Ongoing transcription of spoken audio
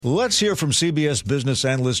Let's hear from CBS business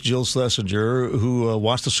analyst Jill Schlesinger, who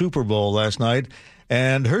watched the Super Bowl last night.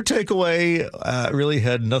 And her takeaway really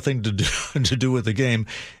had nothing to do with the game.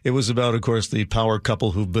 It was about, of course, the power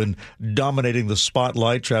couple who've been dominating the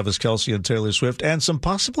spotlight, Travis Kelce and Taylor Swift, and some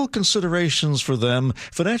possible considerations for them,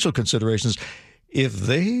 financial considerations, if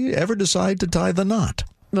they ever decide to tie the knot.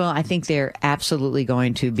 Well, I think they're absolutely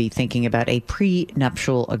going to be thinking about a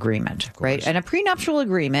prenuptial agreement, right? And a prenuptial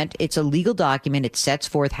agreement, it's a legal document. It sets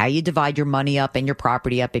forth how you divide your money up and your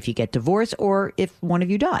property up if you get divorced or if one of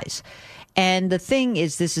you dies. And the thing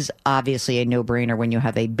is, this is obviously a no-brainer when you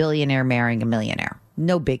have a billionaire marrying a millionaire.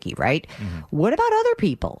 No biggie, right? Mm-hmm. What about other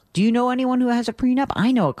people? Do you know anyone who has a prenup?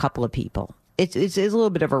 I know a couple of people. It's a little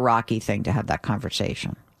bit of a rocky thing to have that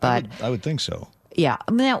conversation. But I would think so. Yeah.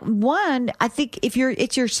 Now, one, I think if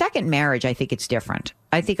it's your second marriage, I think it's different.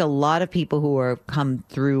 I think a lot of people who are come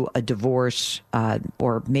through a divorce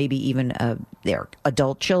or maybe even their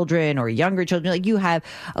adult children or younger children, like you have,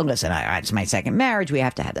 oh, listen, it's my second marriage. We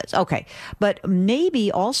have to have this. Okay. But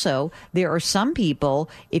maybe also there are some people,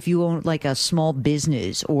 if you own like a small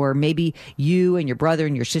business or maybe you and your brother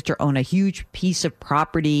and your sister own a huge piece of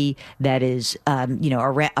property that is,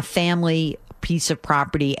 a family piece of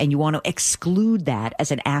property and you want to exclude that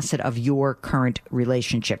as an asset of your current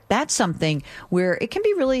relationship. That's something where it can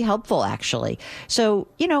be really helpful, actually. So,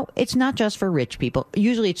 it's not just for rich people.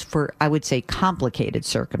 Usually it's for, I would say, complicated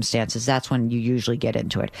circumstances. That's when you usually get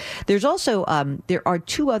into it. There's also, there are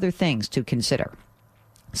two other things to consider.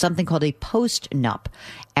 Something called a post-nup.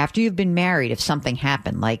 After you've been married, if something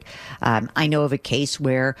happened, like I know of a case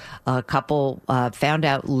where a couple found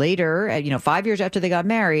out later, 5 years after they got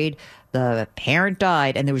married, the parent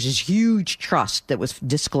died and there was this huge trust that was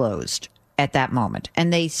disclosed at that moment.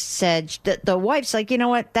 And they said, the wife's like, you know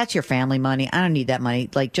what, that's your family money. I don't need that money.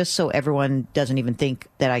 Like, just so everyone doesn't even think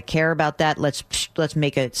that I care about that, let's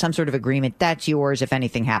make some sort of agreement. That's yours if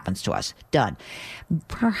anything happens to us. Done.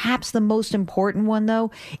 Perhaps the most important one,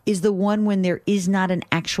 though, is the one when there is not an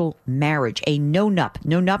actual marriage, a no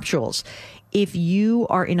nuptials. If you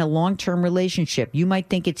are in a long-term relationship, you might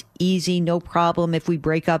think it's easy, no problem. If we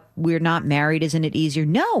break up, we're not married. Isn't it easier?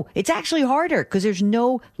 No, it's actually harder because there's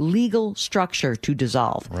no legal structure to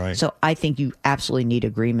dissolve. Right. So I think you absolutely need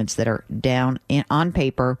agreements that are down on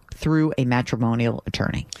paper through a matrimonial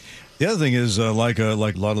attorney. The other thing is, like a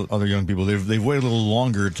lot of other young people, they've waited a little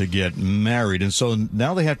longer to get married, and so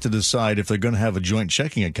now they have to decide if they're going to have a joint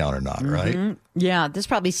checking account or not, right? Mm-hmm. Yeah, this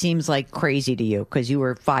probably seems like crazy to you because you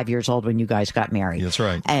were 5 years old when you guys got married. That's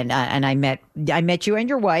right. And I met you and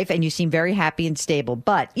your wife, and you seem very happy and stable.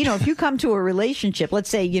 But if you come to a relationship, let's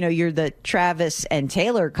say you're the Travis and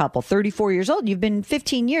Taylor couple, 34 years old. You've been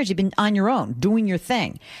 15 years. You've been on your own, doing your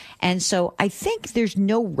thing. And so I think there's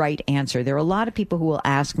no right answer. There are a lot of people who will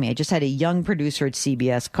ask me. I just had a young producer at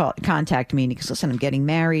CBS contact me and he goes, listen, I'm getting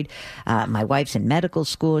married. My wife's in medical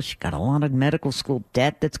school. She's got a lot of medical school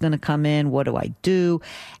debt that's going to come in. What do I do?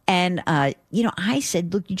 And, I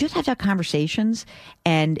said, look, you just have to have conversations.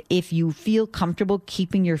 And if you feel comfortable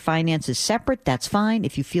keeping your finances separate, that's fine.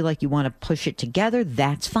 If you feel like you want to push it together,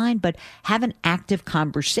 that's fine. But have an active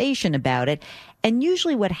conversation about it. And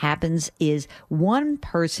usually what happens is one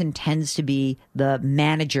person tends to be the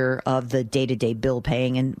manager of the day-to-day bill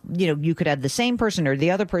paying. And, you could have the same person or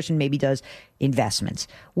the other person maybe does investments.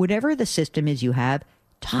 Whatever the system is you have,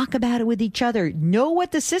 talk about it with each other. Know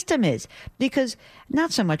what the system is. Because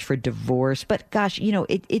not so much for divorce, but gosh,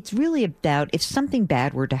 it's really about if something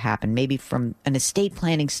bad were to happen, maybe from an estate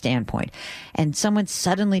planning standpoint, and someone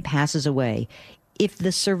suddenly passes away. If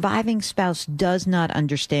the surviving spouse does not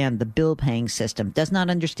understand the bill paying system, does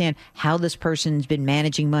not understand how this person's been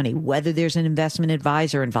managing money, whether there's an investment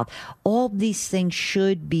advisor involved, all these things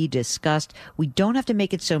should be discussed. We don't have to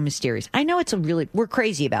make it so mysterious. I know we're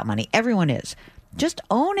crazy about money. Everyone is. Just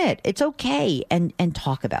own it. It's okay. And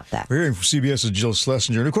talk about that. We're hearing from CBS's Jill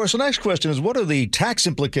Schlesinger. And, of course, the next question is, what are the tax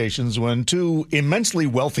implications when two immensely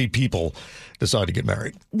wealthy people decide to get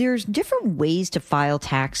married? There's different ways to file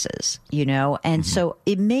taxes, and so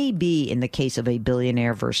it may be in the case of a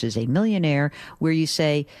billionaire versus a millionaire where you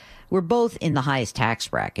say, we're both in the highest tax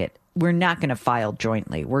bracket. We're not going to file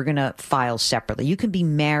jointly. We're going to file separately. You can be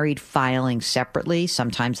married filing separately.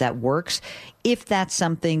 Sometimes that works. If that's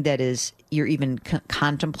something that you're even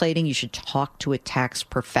contemplating, you should talk to a tax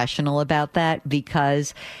professional about that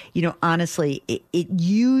because, honestly, it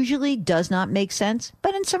usually does not make sense.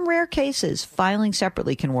 But in some rare cases, filing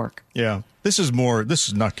separately can work. Yeah. This is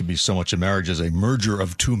not going to be so much a marriage as a merger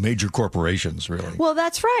of two major corporations, really. Well,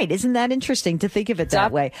 that's right. Isn't that interesting to think of it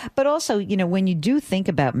that way? But also, when you do think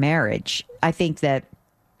about marriage, I think that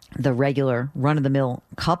the regular run-of-the-mill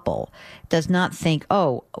couple does not think,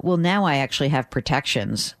 oh, well, now I actually have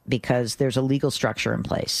protections because there's a legal structure in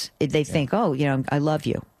place. They think, oh, I love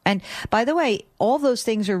you. And by the way, all those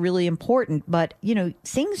things are really important, but,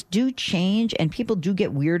 things do change and people do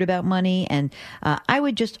get weird about money. And I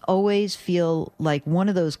would just always feel like one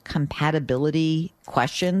of those compatibility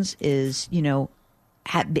questions is,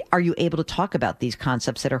 are you able to talk about these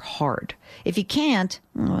concepts that are hard? If you can't,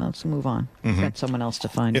 well, let's move on. Got someone else to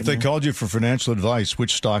find. If they called you for financial advice,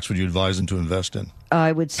 which stocks would you advise them to invest in?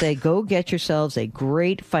 I would say go get yourselves a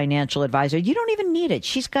great financial advisor. You don't even need it.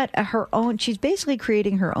 She's got her own. She's basically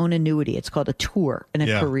creating her own annuity. It's called a tour and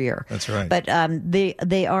a career. That's right. But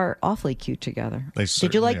they are awfully cute together.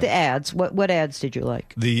 Did you like the ads? What ads did you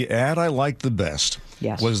like? The ad I liked the best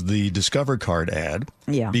was the Discover Card ad.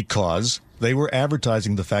 Yeah. Because they were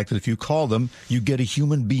advertising the fact that if you call them, you get a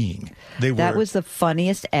human being. That was the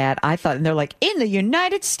funniest ad, I thought. And they're like, in the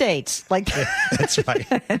United States. Like, that's right.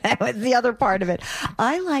 That was the other part of it.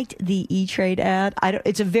 I liked the E-Trade ad.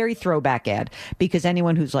 It's a very throwback ad because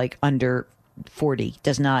anyone who's like under 40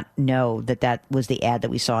 does not know that was the ad that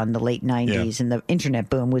we saw in the late 90s and the internet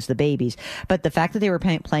boom was the babies. But the fact that they were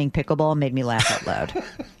playing pickleball made me laugh out loud.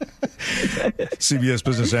 CBS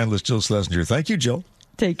business analyst Jill Schlesinger. Thank you, Jill.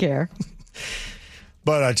 Take care.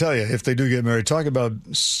 But I tell you, if they do get married, talk about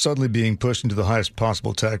suddenly being pushed into the highest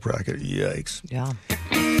possible tax bracket. Yikes. Yeah.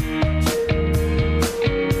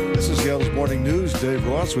 This is Seattle's Morning News. Dave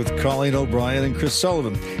Ross with Colleen O'Brien and Chris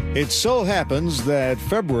Sullivan. It so happens that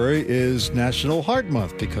February is National Heart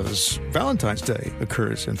Month because Valentine's Day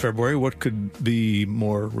occurs in February. What could be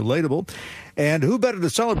more relatable? And who better to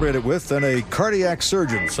celebrate it with than a cardiac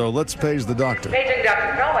surgeon? So let's page the doctor. Paging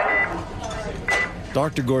Dr. Cohen.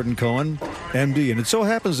 Dr. Gordon Cohen, MD. And it so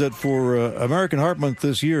happens that for American Heart Month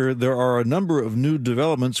this year, there are a number of new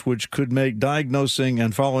developments which could make diagnosing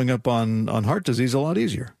and following up on heart disease a lot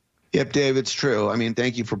easier. Yep, Dave, it's true. I mean,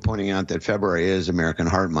 thank you for pointing out that February is American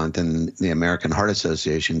Heart Month, and the American Heart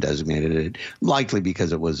Association designated it, likely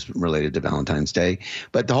because it was related to Valentine's Day.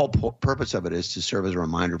 But the whole purpose of it is to serve as a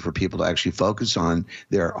reminder for people to actually focus on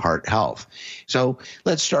their heart health. So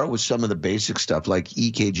let's start with some of the basic stuff like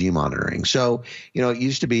EKG monitoring. So, it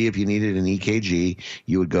used to be if you needed an EKG,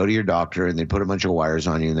 you would go to your doctor and they'd put a bunch of wires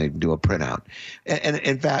on you and they'd do a printout. And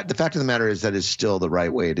in fact, the fact of the matter is that is still the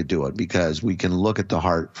right way to do it because we can look at the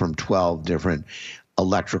heart from 12 different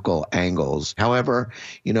electrical angles. However,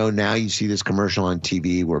 now you see this commercial on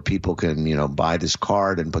TV where people can, buy this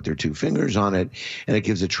card and put their two fingers on it, and it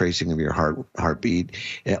gives a tracing of your heartbeat.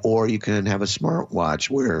 Or you can have a smartwatch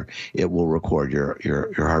where it will record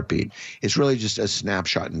your heartbeat. It's really just a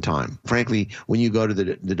snapshot in time. Frankly, when you go to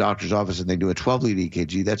the doctor's office and they do a 12-lead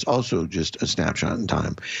EKG, that's also just a snapshot in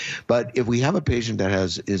time. But if we have a patient that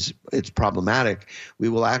it's problematic, we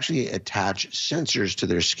will actually attach sensors to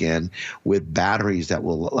their skin with batteries that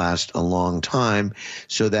will last a long time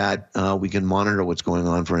so that we can monitor what's going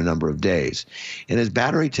on for a number of days. And as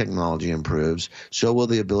battery technology improves, so will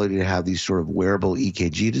the ability to have these sort of wearable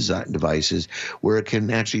EKG devices where it can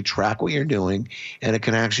actually track what you're doing and it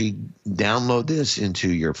can actually download this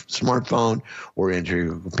into your smartphone or into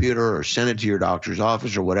your computer or send it to your doctor's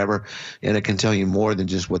office or whatever, and it can tell you more than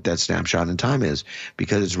just what that snapshot in time is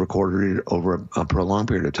because it's recorded over a prolonged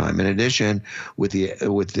period of time. In addition, with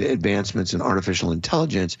the advancements in artificial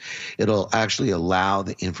intelligence, it'll actually allow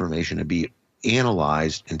the information to be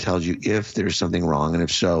analyzed and tells you if there's something wrong and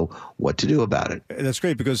if so, what to do about it. That's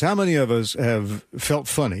great because how many of us have felt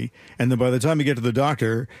funny and then by the time you get to the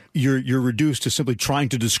doctor, you're reduced to simply trying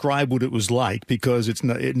to describe what it was like because it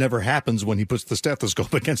never happens when he puts the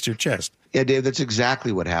stethoscope against your chest. Yeah, Dave, that's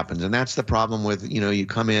exactly what happens. And that's the problem with, you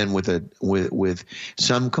come in with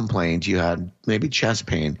some complaint, you had maybe chest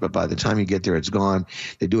pain, but by the time you get there, it's gone.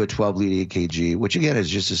 They do a 12-lead EKG, which again is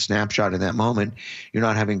just a snapshot in that moment. You're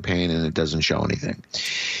not having pain and it doesn't show anything.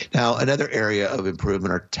 Now, another area of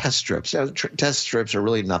improvement are test strips. Now, test strips are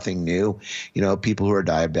really nothing new. People who are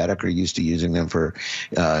diabetic are used to using them for,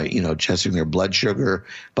 testing their blood sugar.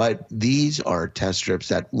 But these are test strips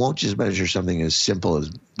that won't just measure something as simple as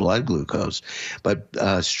blood glucose, but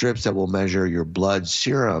strips that will measure your blood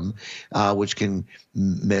serum, which can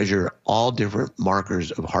measure all different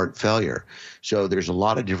markers of heart failure. So there's a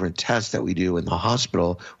lot of different tests that we do in the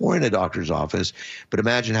hospital or in a doctor's office. But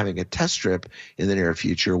imagine having a test strip in the near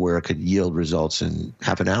future where it could yield results in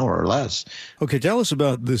half an hour or less. Okay, tell us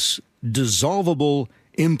about this dissolvable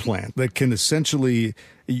implant that can essentially,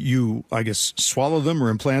 you, I guess, swallow them or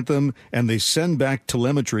implant them, and they send back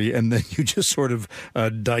telemetry, and then you just sort of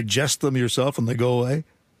digest them yourself and they go away?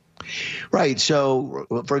 Right. So,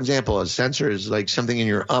 for example, a sensor is like something in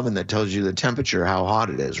your oven that tells you the temperature, how hot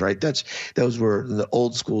it is. Right. Those were the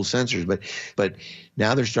old school sensors, but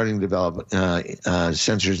now they're starting to develop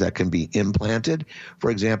sensors that can be implanted. For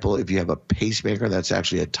example, if you have a pacemaker, that's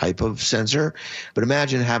actually a type of sensor. But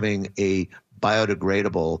imagine having a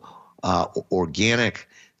biodegradable organic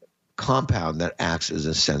compound that acts as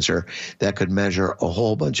a sensor that could measure a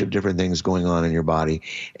whole bunch of different things going on in your body,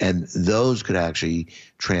 and those could actually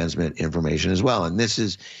transmit information as well. And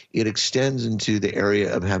it extends into the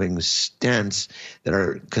area of having stents that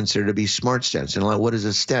are considered to be smart stents. And what is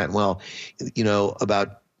a stent? Well,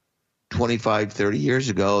 about 25, 30 years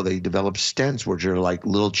ago, they developed stents, which are like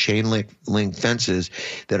little chain link fences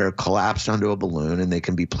that are collapsed onto a balloon, and they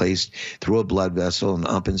can be placed through a blood vessel and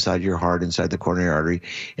up inside your heart, inside the coronary artery.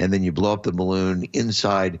 And then you blow up the balloon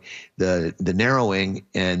inside the narrowing,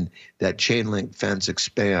 and that chain link fence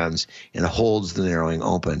expands and holds the narrowing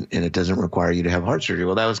open, and it doesn't require you to have heart surgery.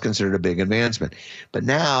 Well, that was considered a big advancement. But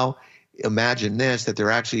now, imagine this, that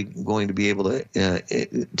they're actually going to be able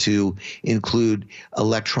to include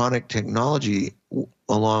electronic technology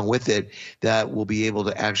along with it that will be able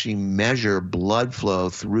to actually measure blood flow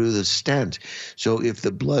through the stent. So if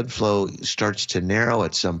the blood flow starts to narrow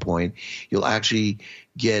at some point, you'll actually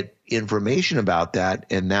get information about that,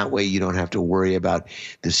 and that way you don't have to worry about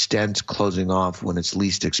the stent closing off when it's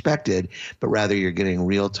least expected, but rather you're getting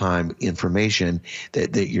real-time information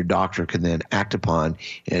that your doctor can then act upon.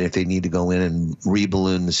 And if they need to go in and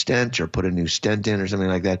re-balloon the stent or put a new stent in or something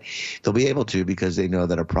like that, they'll be able to, because they know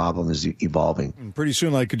that a problem is evolving. And pretty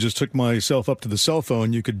soon I could just hook myself up to the cell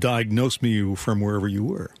phone. You could diagnose me from wherever you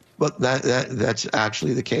were. Well, that's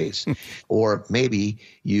actually the case. Or maybe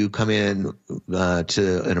you come in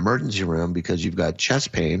to an emergency room because you've got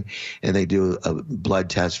chest pain, and they do a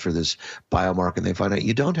blood test for this biomarker, and they find out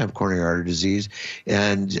you don't have coronary artery disease,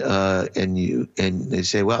 and they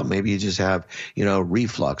say, well, maybe you just have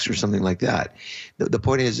reflux or something like that. The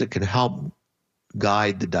point is, it can help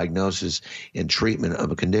guide the diagnosis and treatment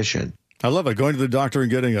of a condition. I love it. Going to the doctor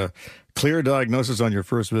and getting a clear diagnosis on your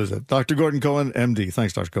first visit. Dr. Gordon Cohen, MD.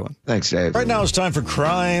 Thanks, Dr. Cohen. Thanks, Dave. Right now it's time for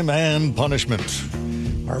Crime and Punishment,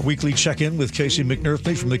 our weekly check-in with Casey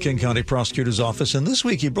McNerthney from the King County Prosecutor's Office. And this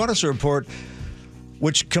week he brought us a report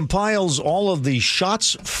which compiles all of the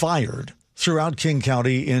shots fired throughout King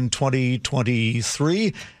County in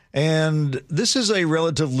 2023. And this is a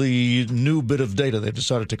relatively new bit of data they've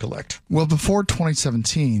decided to collect. Well, before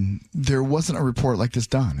 2017, there wasn't a report like this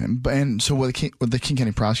done. And so what the King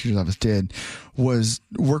County Prosecutor's Office did was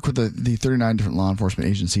work with the 39 different law enforcement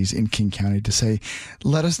agencies in King County to say,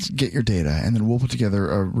 let us get your data, and then we'll put together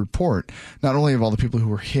a report, not only of all the people who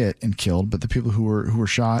were hit and killed, but the people who were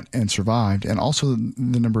shot and survived, and also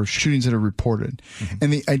the number of shootings that are reported. Mm-hmm.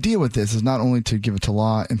 And the idea with this is not only to give it to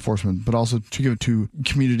law enforcement, but also to give it to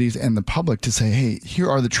communities and the public to say, hey, here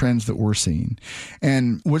are the trends that we're seeing.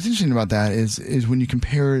 And what's interesting about that is when you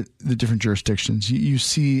compare the different jurisdictions, you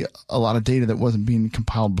see a lot of data that wasn't being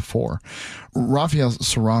compiled before. Rafael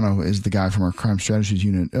Serrano is the guy from our Crime Strategies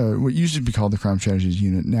Unit, what used to be called the Crime Strategies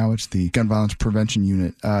Unit. Now it's the Gun Violence Prevention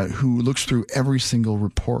Unit, who looks through every single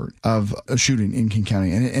report of a shooting in King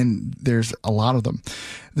County. And there's a lot of them.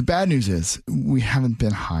 The bad news is we haven't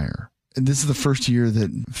been higher. This is the first year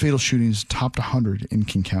that fatal shootings topped 100 in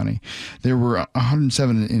King County. There were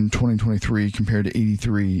 107 in 2023 compared to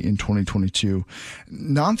 83 in 2022.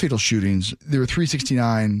 Non-fatal shootings, there were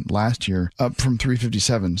 369 last year, up from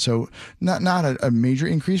 357. So not a major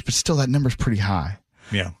increase, but still that number's pretty high.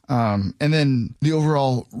 Yeah. And then the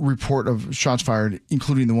overall report of shots fired,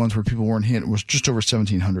 including the ones where people weren't hit, was just over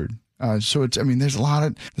 1,700. So there's a lot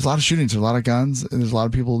of shootings, there's a lot of guns, and there's a lot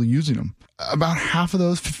of people using them. About half of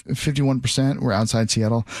those, 51%, were outside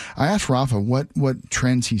Seattle. I asked Rafa what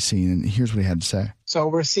trends he's seen, and here's what he had to say. So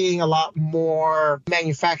we're seeing a lot more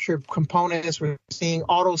manufactured components. We're seeing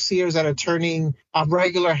auto sears that are turning a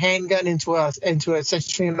regular handgun into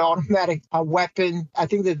essentially an automatic weapon. I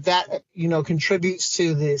think that contributes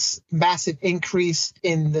to this massive increase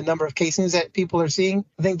in the number of casings that people are seeing.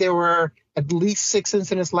 I think there were at least 6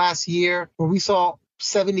 incidents last year where we saw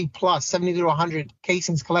 70 to 100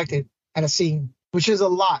 casings collected at a scene, which is a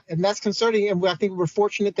lot. And that's concerning. And I think we're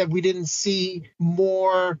fortunate that we didn't see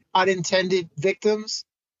more unintended victims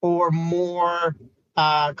or more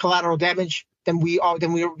collateral damage than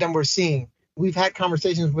we're seeing. We've had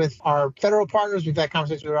conversations with our federal partners. We've had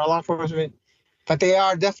conversations with our law enforcement, but they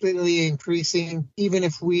are definitely increasing. Even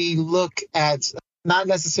if we look at not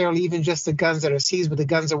necessarily even just the guns that are seized, but the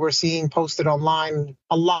guns that we're seeing posted online,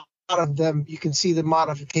 a lot of them, you can see the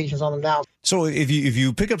modifications on them now. So if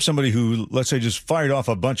you pick up somebody who, let's say, just fired off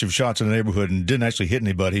a bunch of shots in the neighborhood and didn't actually hit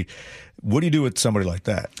anybody, what do you do with somebody like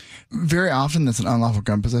that? Very often, that's an unlawful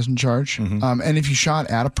gun possession charge. And if you shot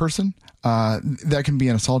at a person, that can be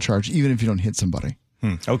an assault charge, even if you don't hit somebody.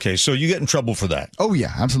 Okay, so you get in trouble for that. Oh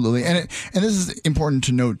yeah, absolutely. And this is important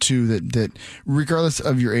to note too, that regardless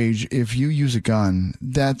of your age, if you use a gun,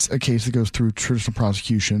 that's a case that goes through traditional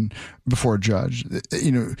prosecution before a judge.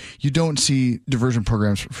 You don't see diversion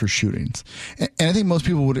programs for shootings. And I think most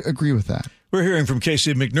people would agree with that. We're hearing from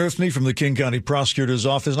Kelce McNerthney from the King County Prosecutor's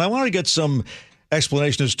Office, and I want to get some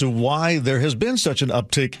explanation as to why there has been such an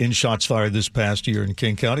uptick in shots fired this past year in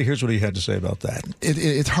King County. Here's what he had to say about that.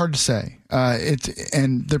 It's hard to say.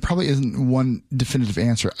 And there probably isn't one definitive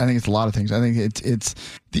answer. I think it's a lot of things. I think it's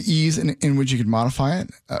the ease in which you can modify it.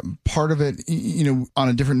 Part of it, on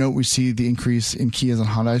a different note, we see the increase in Kias and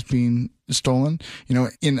Hondas being stolen,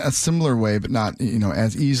 in a similar way, but not,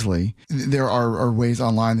 as easily. There are ways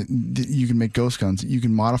online that you can make ghost guns. You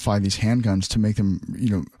can modify these handguns to make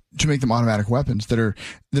them, automatic weapons that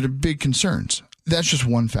are big concerns. That's just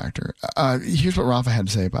one factor. Here's what Rafa had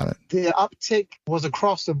to say about it. The uptick was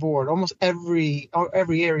across the board. Almost every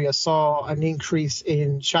area saw an increase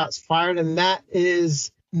in shots fired, and that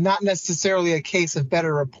is not necessarily a case of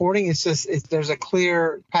better reporting. It's just there's a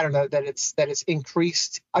clear pattern that it's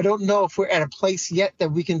increased. I don't know if we're at a place yet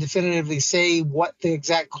that we can definitively say what the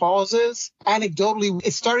exact cause is. Anecdotally,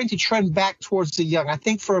 it's starting to trend back towards the young. I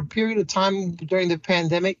think for a period of time during the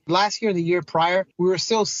pandemic, last year and the year prior, we were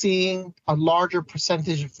still seeing a larger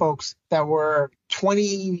percentage of folks that were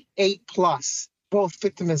 28 plus, both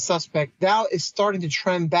victim and suspect. Now it's starting to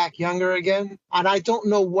trend back younger again. And I don't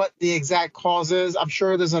know what the exact cause is. I'm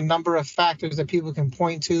sure there's a number of factors that people can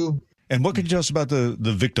point to. And what can you tell us about the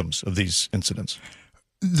victims of these incidents?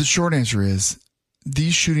 The short answer is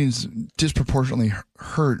these shootings disproportionately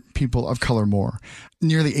hurt people of color more.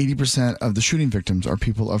 Nearly 80% of the shooting victims are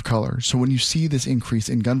people of color. So when you see this increase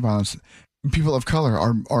in gun violence, people of color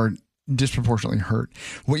are disproportionately hurt.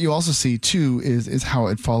 What you also see too is how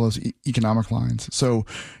it follows economic lines. So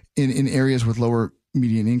in areas with lower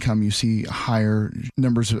median income, you see higher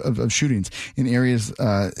numbers of shootings. In areas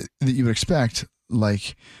that you would expect,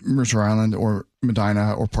 like Mercer Island or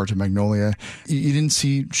Medina or parts of Magnolia, you didn't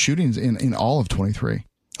see shootings in all of 23.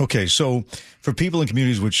 Okay, so for people in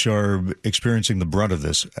communities which are experiencing the brunt of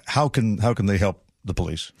this, how can they help the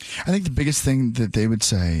police? I think the biggest thing that they would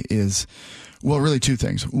say is, well, really two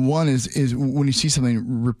things. One is when you see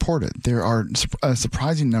something, report it. There are a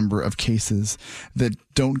surprising number of cases that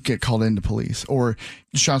don't get called into police, or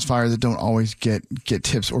shots fired that don't always get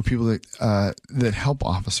tips, or people that help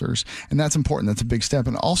officers, and that's important. That's a big step.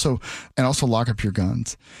 And also lock up your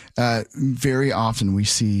guns. Very often we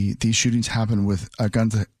see these shootings happen with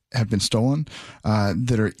guns that have been stolen,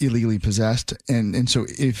 that are illegally possessed, and so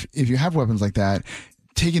if you have weapons like that,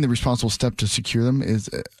 taking the responsible step to secure them is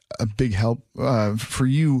a big help for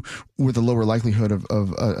you, with a lower likelihood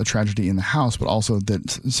of a tragedy in the house, but also that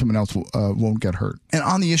someone else won't get hurt. And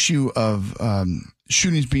on the issue of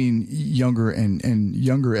shootings being younger and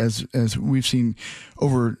younger, as we've seen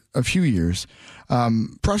over a few years,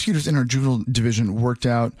 prosecutors in our juvenile division worked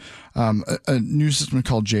out a new system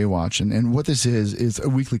called J-Watch. And what this is a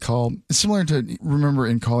weekly call, similar to, remember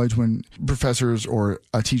in college when professors or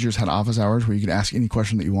teachers had office hours where you could ask any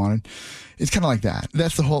question that you wanted? It's kind of like that.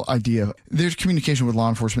 That's the whole idea. There's communication with law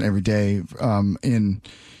enforcement every day in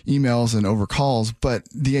emails and over calls, but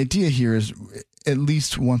the idea here is at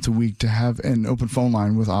least once a week to have an open phone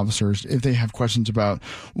line with officers if they have questions about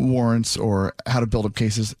warrants or how to build up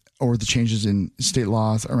cases or the changes in state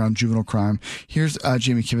laws around juvenile crime. Here's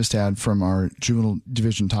Jamie Kivistad from our juvenile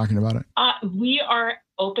division talking about it. We are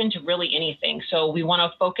open to really anything. So we want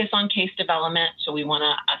to focus on case development. So we want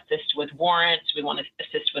to assist with warrants. We want to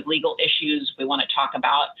assist with legal issues. We want to talk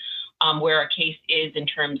about where a case is in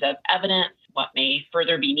terms of evidence, what may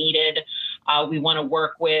further be needed. We want to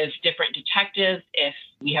work with different detectives if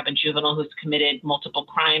we have a juvenile who's committed multiple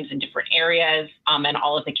crimes in different areas, and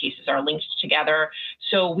all of the cases are linked together.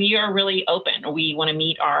 So we are really open. We want to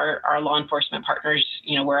meet our law enforcement partners,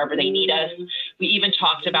 wherever they need us. We even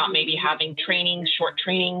talked about maybe having short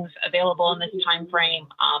trainings available in this time frame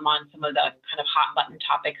on some of the kind of hot button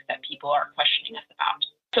topics that people are questioning us about.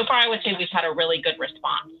 So far, I would say we've had a really good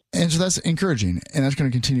response. And so that's encouraging, and that's going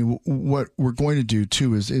to continue. What we're going to do,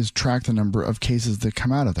 too, is track the number of cases that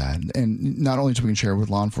come out of that. And not only so we can share it with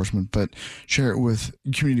law enforcement, but share it with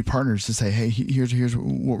community partners to say, hey, here's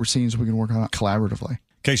what we're seeing so we can work on it collaboratively.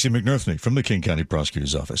 Kelce McNerthney from the King County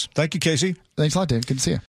Prosecutor's Office. Thank you, Kelce. Thanks a lot, Dave. Good to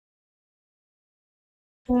see you.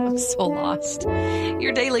 I'm so lost.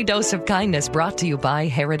 Your daily dose of kindness brought to you by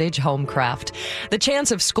Heritage Homecraft. The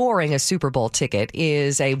chance of scoring a Super Bowl ticket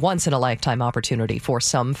is a once-in-a-lifetime opportunity for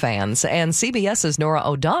some fans, and CBS's Norah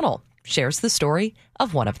O'Donnell shares the story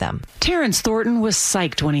of one of them. Terrence Thornton was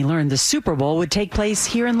psyched when he learned the Super Bowl would take place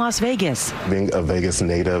here in Las Vegas. Being a Vegas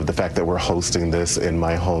native, the fact that we're hosting this in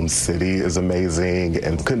my home city is amazing,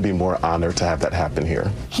 and couldn't be more honored to have that happen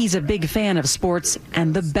here. He's a big fan of sports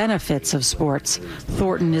and the benefits of sports.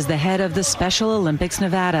 Thornton is the head of the Special Olympics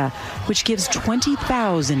Nevada, which gives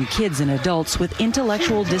 20,000 kids and adults with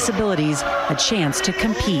intellectual disabilities a chance to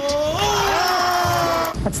compete.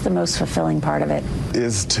 What's the most fulfilling part of it?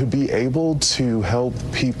 Is to be able to help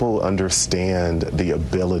people understand the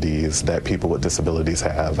abilities that people with disabilities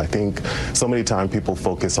have. I think so many times people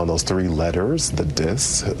focus on those three letters, the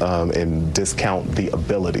dis, and discount the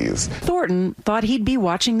abilities. Thornton thought he'd be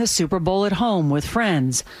watching the Super Bowl at home with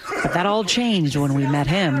friends, but that all changed when we met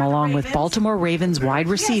him along with Baltimore Ravens wide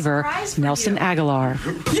receiver Nelson Aguilar.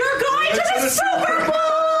 You're going to the Super Bowl!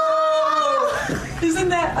 Isn't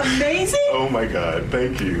that amazing? Oh my God,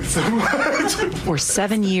 thank you so much. For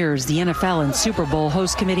 7 years, the NFL and Super Bowl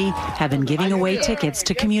host committee have been giving away tickets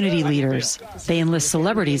to community leaders. They enlist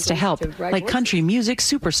celebrities to help, like country music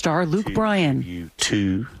superstar Luke Bryan.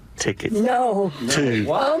 2 tickets. No. To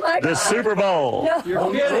the Super Bowl.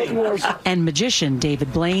 No. And magician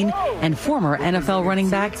David Blaine and former NFL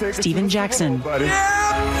running back Steven Jackson.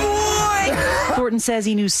 Thornton says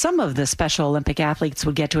he knew some of the Special Olympic athletes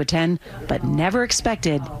would get to attend, but never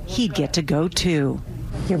expected he'd get to go too.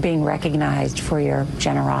 You're being recognized for your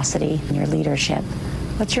generosity and your leadership.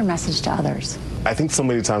 What's your message to others? I think so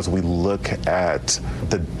many times we look at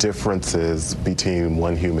the differences between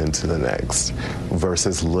one human to the next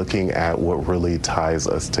versus looking at what really ties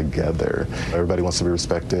us together. Everybody wants to be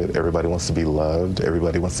respected, everybody wants to be loved,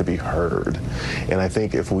 everybody wants to be heard. And I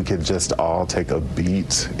think if we could just all take a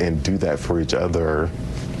beat and do that for each other,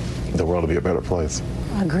 the world will be a better place.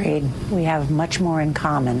 Agreed. We have much more in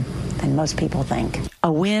common than most people think.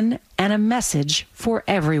 A win and a message for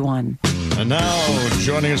everyone. And now,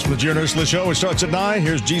 joining us from the Gio Nursley Show, it starts at 9.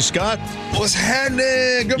 Here's G. Scott. What's happening?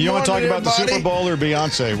 Good morning, You want to talk about everybody. the Super Bowl or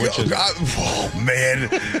Beyonce? Which is? Oh, man.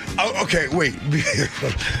 Okay, wait.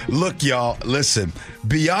 Look, y'all, listen.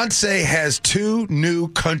 Beyonce has 2 new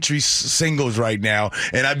country singles right now,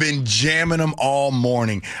 and I've been jamming them all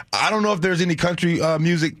morning. I don't know if there's any country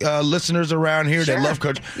music listeners around here that love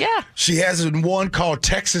country. Yeah. She has one called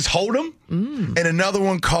Texas Hold'em and another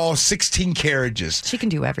one called 16 Carriages. She can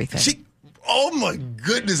do everything. Oh, my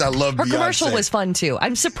goodness, I love Her Beyonce. commercial was fun, too.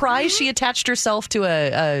 I'm surprised she attached herself to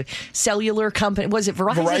a cellular company. Was it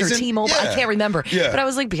Verizon or T-Mobile? Yeah. I can't remember. Yeah. But I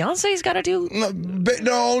was like, Beyonce's got to do...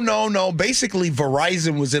 No. Basically,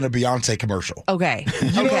 Verizon was in a Beyonce commercial. Okay.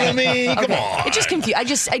 You know what I mean? Come on. It just confused. I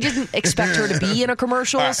didn't expect her to be in a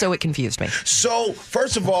commercial, so it confused me. So,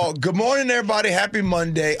 first of all, good morning, everybody. Happy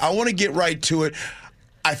Monday. I want to get right to it.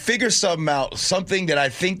 I figured something out, something that I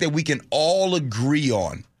think that we can all agree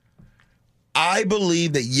on. I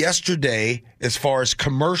believe that yesterday, as far as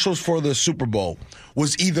commercials for the Super Bowl,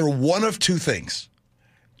 was either one of 2 things.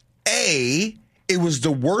 A, it was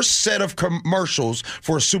the worst set of commercials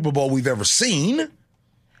for a Super Bowl we've ever seen.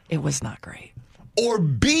 It was not great. Or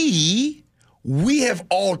B, we have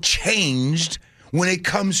all changed when it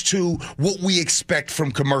comes to what we expect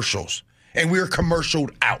from commercials. And we're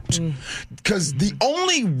commercialed out. Because the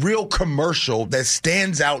only real commercial that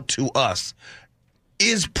stands out to us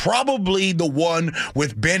is probably the one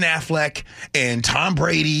with Ben Affleck and Tom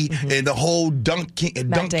Brady and the whole Dunk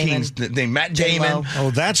Kings name, Matt Damon. Oh,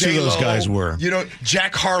 that's who those guys were. You know,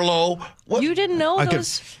 Jack Harlow. What? You didn't know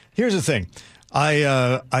those? Here's the thing.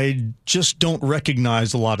 I just don't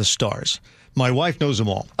recognize a lot of stars. My wife knows them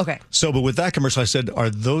all. Okay. So, but with that commercial, I said, are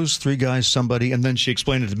those 3 guys somebody? And then she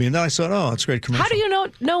explained it to me. And then I thought, oh, that's a great commercial. How do you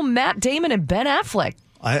know Matt Damon and Ben Affleck?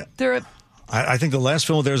 I think the last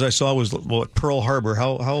film of theirs I saw was Pearl Harbor.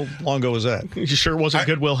 How long ago was that? You sure it wasn't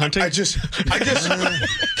Good Will Hunting? I just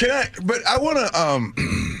can I? But I want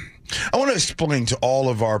to explain to all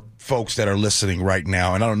of our folks that are listening right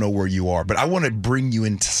now, and I don't know where you are, but I want to bring you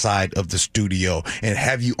inside of the studio and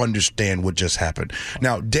have you understand what just happened.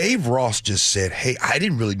 Now, Dave Ross just said, hey, I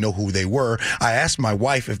didn't really know who they were. I asked my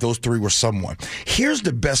wife if those 3 were someone. Here's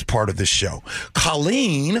the best part of this show.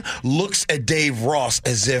 Colleen looks at Dave Ross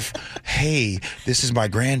as if, hey, this is my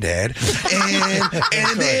granddad.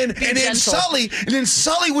 And then Sully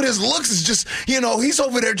with his looks is just, he's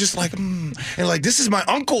over there just like, and like, this is my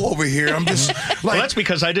uncle over here. I'm just like. Well, that's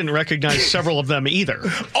because I didn't recognize several of them either.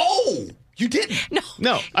 Oh, You didn't?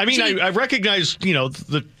 No. I mean, I recognized,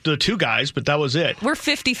 the two guys, but that was it. We're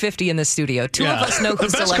 50-50 in the studio. Two of us know who the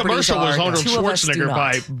best celebrities commercial was are. Arnold Two of us do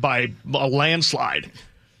Schwarzenegger by a landslide.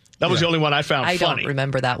 That was the only one I found funny. I don't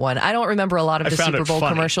remember that one. I don't remember a lot of the Super Bowl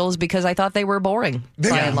commercials because I thought they were boring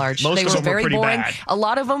by and large. Most they of were them very were pretty boring. bad. A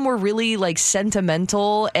lot of them were really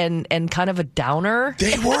sentimental and kind of a downer.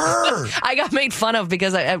 They were. I got made fun of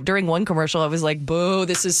because during one commercial I was like, "Boo,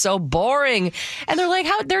 this is so boring." And they're like,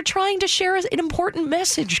 "How they're trying to share an important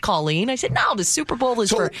message, Colleen." I said, "No, the Super Bowl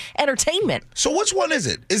is for entertainment." So which one is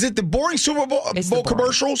it? Is it the boring Super Bowl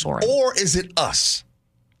commercials or is it us?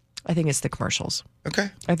 I think it's the commercials.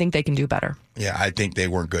 Okay. I think they can do better. Yeah, I think they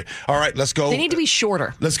weren't good. All right, let's go. They need to be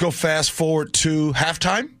shorter. Let's go fast forward to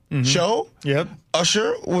halftime show. Yep.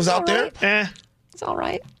 Usher was out there. It's all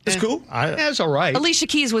right. It's cool. It's all right. Alicia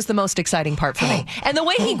Keys was the most exciting part for me. And the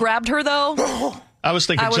way he grabbed her, though. I was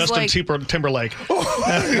thinking Justin Timberlake.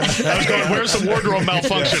 I was going, where's the wardrobe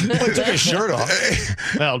malfunction? He took his shirt off.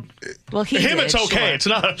 Well, him, it's okay. Sure. It's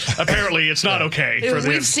not. Apparently, it's not okay.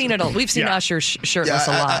 We've seen it. We've seen Usher shirtless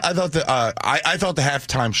a lot. I thought I thought the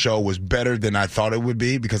halftime show was better than I thought it would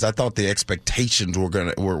be because I thought the expectations were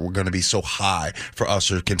gonna be so high for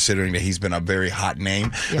Usher, considering that he's been a very hot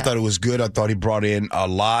name. Yeah. I thought it was good. I thought he brought in a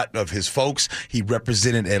lot of his folks. He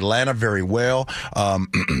represented Atlanta very well.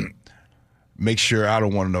 Make sure I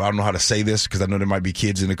don't know how to say this because I know there might be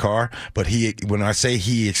kids in the car. But when I say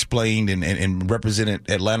he explained and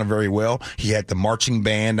represented Atlanta very well, he had the marching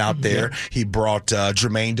band out there. He brought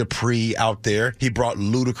Jermaine Dupri out there. He brought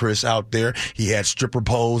Ludacris out there. He had stripper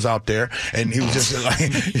poles out there, and he was just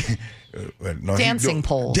like. Dancing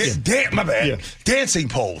poles. My bad. Yeah. Dancing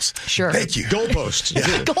poles. Sure. Thank you. Goalposts. Yeah.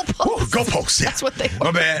 Goalposts. Goalposts. Yeah. That's what they were.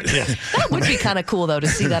 My bad. Yeah. That would be kind of cool, though, to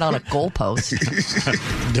see that on a goalpost.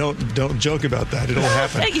 Don't joke about that. It'll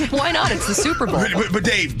happen. Hey, why not? It's the Super Bowl. But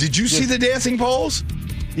Dave, did you see the dancing poles?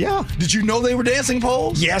 Yeah. Did you know they were dancing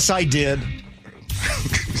poles? Yes, I did.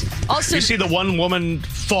 Also, you see the one woman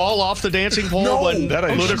fall off the dancing pole when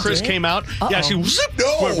Ludacris came out? Yeah, she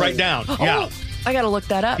went right down. Yeah. I got to look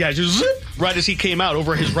that up. Yeah, just zip right as he came out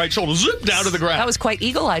over his right shoulder, zip down to the ground. That was quite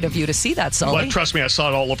eagle-eyed of you to see that, Sully. Well, trust me, I saw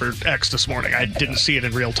it all over X this morning. I didn't see it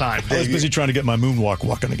in real time. I was busy trying to get my moonwalk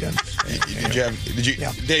walking again.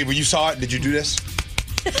 Dave, when you saw it, did you do this?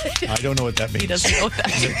 I don't know what that means. He doesn't know what that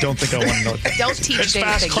means. I don't think I want to know what that means. Don't teach It's Dave.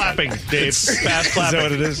 fast clapping, Dave. Fast clapping. Is that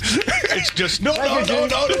what it is? It's just... No.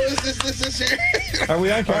 This here. Are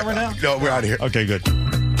we on camera now? No, we're out of here. Okay, good.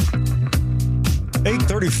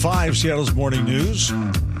 8:35 Seattle's Morning News.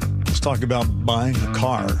 Let's talk about buying a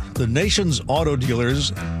car. The nation's auto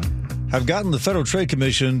dealers have gotten the Federal Trade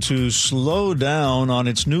Commission to slow down on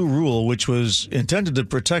its new rule, which was intended to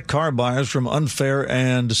protect car buyers from unfair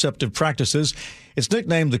and deceptive practices. It's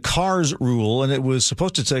nicknamed the CARS rule, and it was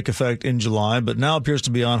supposed to take effect in July, but now appears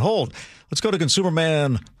to be on hold. Let's go to consumer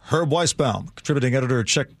man Herb Weisbaum, contributing editor at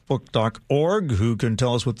checkbook.org, who can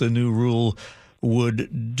tell us what the new rule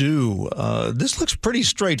would do. This looks pretty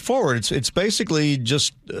straightforward. It's basically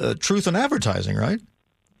just truth in advertising, right?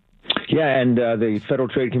 Yeah, and the Federal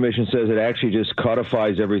Trade Commission says it actually just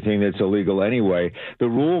codifies everything that's illegal anyway.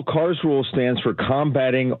 The CARS rule stands for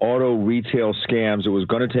Combating Auto Retail Scams. It was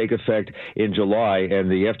going to take effect in July,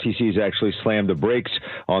 and the FTC has actually slammed the brakes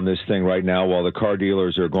on this thing right now while the car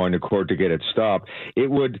dealers are going to court to get it stopped.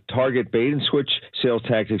 It would target bait-and-switch sales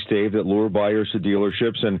tactics, Dave, that lure buyers to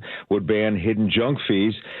dealerships and would ban hidden junk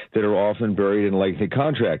fees that are often buried in lengthy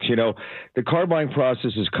contracts. You know, the car buying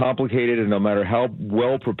process is complicated, and no matter how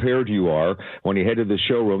well prepared you are, when you head to the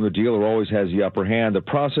showroom, the dealer always has the upper hand. The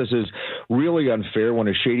process is really unfair when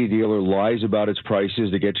a shady dealer lies about its prices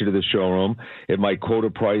to get you to the showroom. It might quote a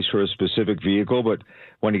price for a specific vehicle, but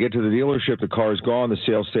when you get to the dealership, the car is gone. The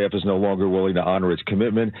sales staff is no longer willing to honor its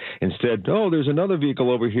commitment. Instead, there's another vehicle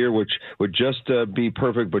over here which would just be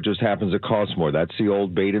perfect, but just happens to cost more. That's the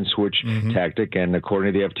old bait-and-switch tactic, and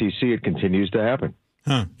according to the FTC, it continues to happen.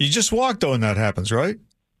 Huh. You just walk, though, and that happens, right?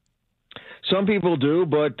 Some people do,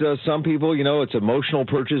 but some people, it's emotional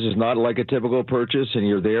purchase. It's not like a typical purchase, and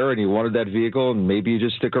you're there and you wanted that vehicle, and maybe you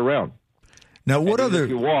just stick around. Now, if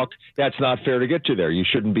you walk, that's not fair to get you there. You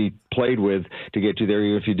shouldn't be played with to get you there,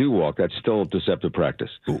 even if you do walk. That's still deceptive practice.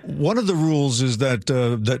 One of the rules is that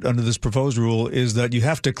under this proposed rule is that you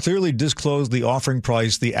have to clearly disclose the offering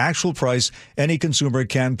price, the actual price any consumer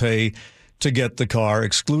can pay to get the car,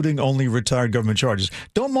 excluding only retired government charges.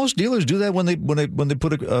 Don't most dealers do that when they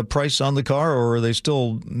put a price on the car, or are they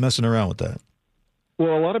still messing around with that?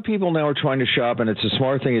 Well, a lot of people now are trying to shop, and it's a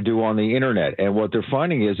smart thing to do on the internet. And what they're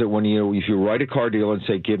finding is that if you write a car dealer and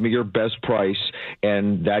say, "Give me your best price,"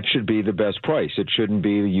 and that should be the best price. It shouldn't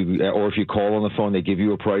be or if you call on the phone, they give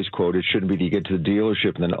you a price quote. It shouldn't be that you get to the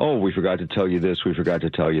dealership and then, "Oh, we forgot to tell you this, we forgot to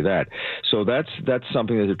tell you that." So that's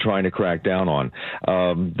something that they're trying to crack down on.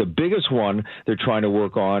 The biggest one they're trying to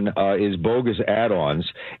work on is bogus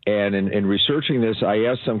add-ons. And in researching this, I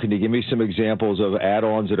asked them, "Can you give me some examples of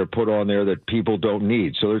add-ons that are put on there that people don't need?"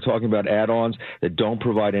 So they're talking about add-ons that don't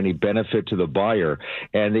provide any benefit to the buyer.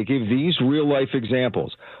 And they give these real-life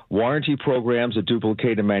examples. Warranty programs that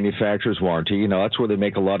duplicate a manufacturer's warranty. That's where they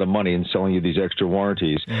make a lot of money in selling you these extra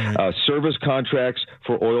warranties. Service contracts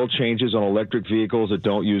for oil changes on electric vehicles that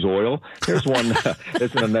don't use oil. Here's one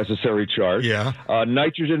that's an unnecessary charge. Yeah.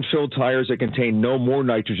 Nitrogen-filled tires that contain no more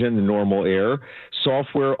nitrogen than normal air.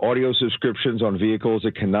 Software audio subscriptions on vehicles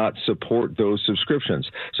that cannot support those subscriptions.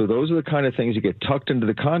 So those are the kind of things that get tucked into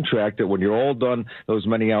the contract that when you're all done those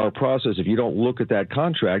many-hour process, if you don't look at that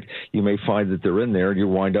contract, you may find that they're in there and you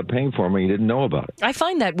wind up paying for them and you didn't know about it. I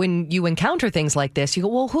find that when you encounter things like this, you go,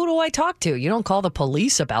 well, who do I talk to? You don't call the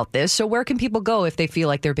police about this. So where can people go if they feel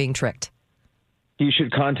like they're being tricked? He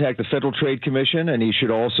should contact the Federal Trade Commission, and he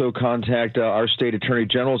should also contact our state attorney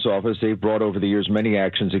general's office. They've brought over the years many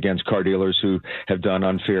actions against car dealers who have done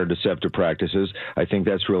unfair, deceptive practices. I think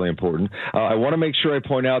that's really important. I want to make sure I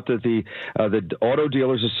point out that the Auto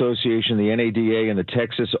Dealers Association, the NADA, and the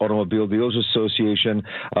Texas Automobile Dealers Association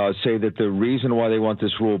say that the reason why they want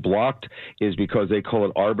this rule blocked is because they call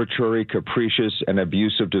it arbitrary, capricious, and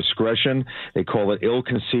abuse of discretion. They call it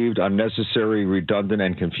ill-conceived, unnecessary, redundant,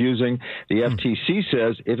 and confusing. The FTC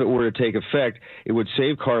says if it were to take effect, it would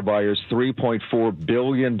save car buyers $3.4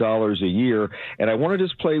 billion a year. And I want to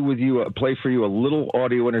just play for you a little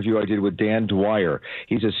audio interview I did with Dan Dwyer.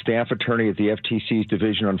 He's a staff attorney at the FTC's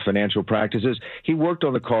Division on Financial Practices. He worked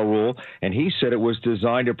on the car rule, and he said it was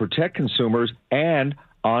designed to protect consumers and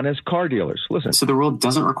honest car dealers. Listen. So the rule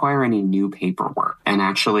doesn't require any new paperwork. And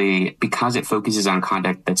actually, because it focuses on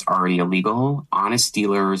conduct that's already illegal, honest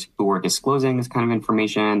dealers who are disclosing this kind of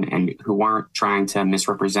information and who aren't trying to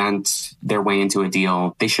misrepresent their way into a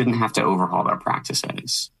deal, they shouldn't have to overhaul their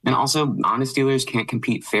practices. And also, honest dealers can't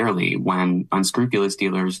compete fairly when unscrupulous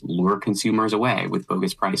dealers lure consumers away with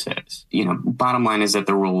bogus prices. Bottom line is that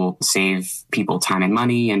the rule will save people time and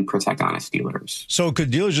money and protect honest dealers. So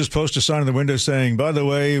could dealers just post a sign in the window saying, by the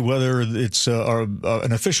way, whether it's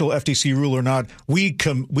an official FTC rule or not, we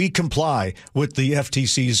comply with the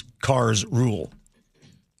FTC's cars rule?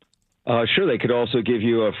 Sure, they could also give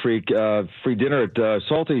you a free dinner at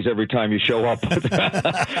Salty's every time you show up.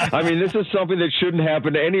 I mean, this is something that shouldn't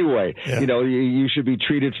happen anyway. Yeah. You should be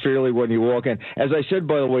treated fairly when you walk in. As I said,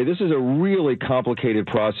 by the way, this is a really complicated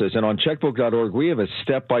process. And on checkbook.org, we have a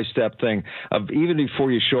step-by-step thing of even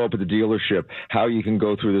before you show up at the dealership, how you can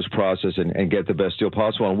go through this process and get the best deal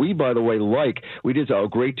possible. And we, by the way, we did a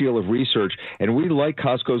great deal of research, and we like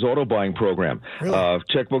Costco's auto buying program. Really?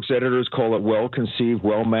 Checkbooks editors call it well-conceived,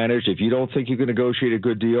 well-managed. If you don't think you can negotiate a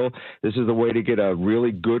good deal, this is the way to get a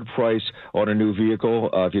really good price on a new vehicle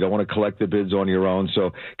if you don't want to collect the bids on your own.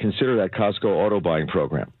 So consider that Costco auto buying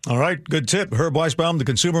program. All right. Good tip. Herb Weisbaum, the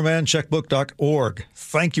Consumer Man, checkbook.org.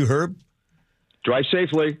 Thank you, Herb. Drive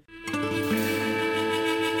safely.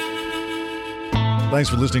 Thanks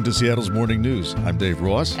for listening to Seattle's Morning News. I'm Dave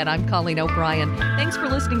Ross. And I'm Colleen O'Brien. Thanks for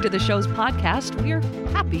listening to the show's podcast. We're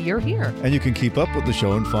happy you're here. And you can keep up with the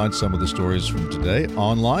show and find some of the stories from today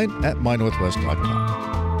online at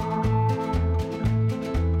mynorthwest.com.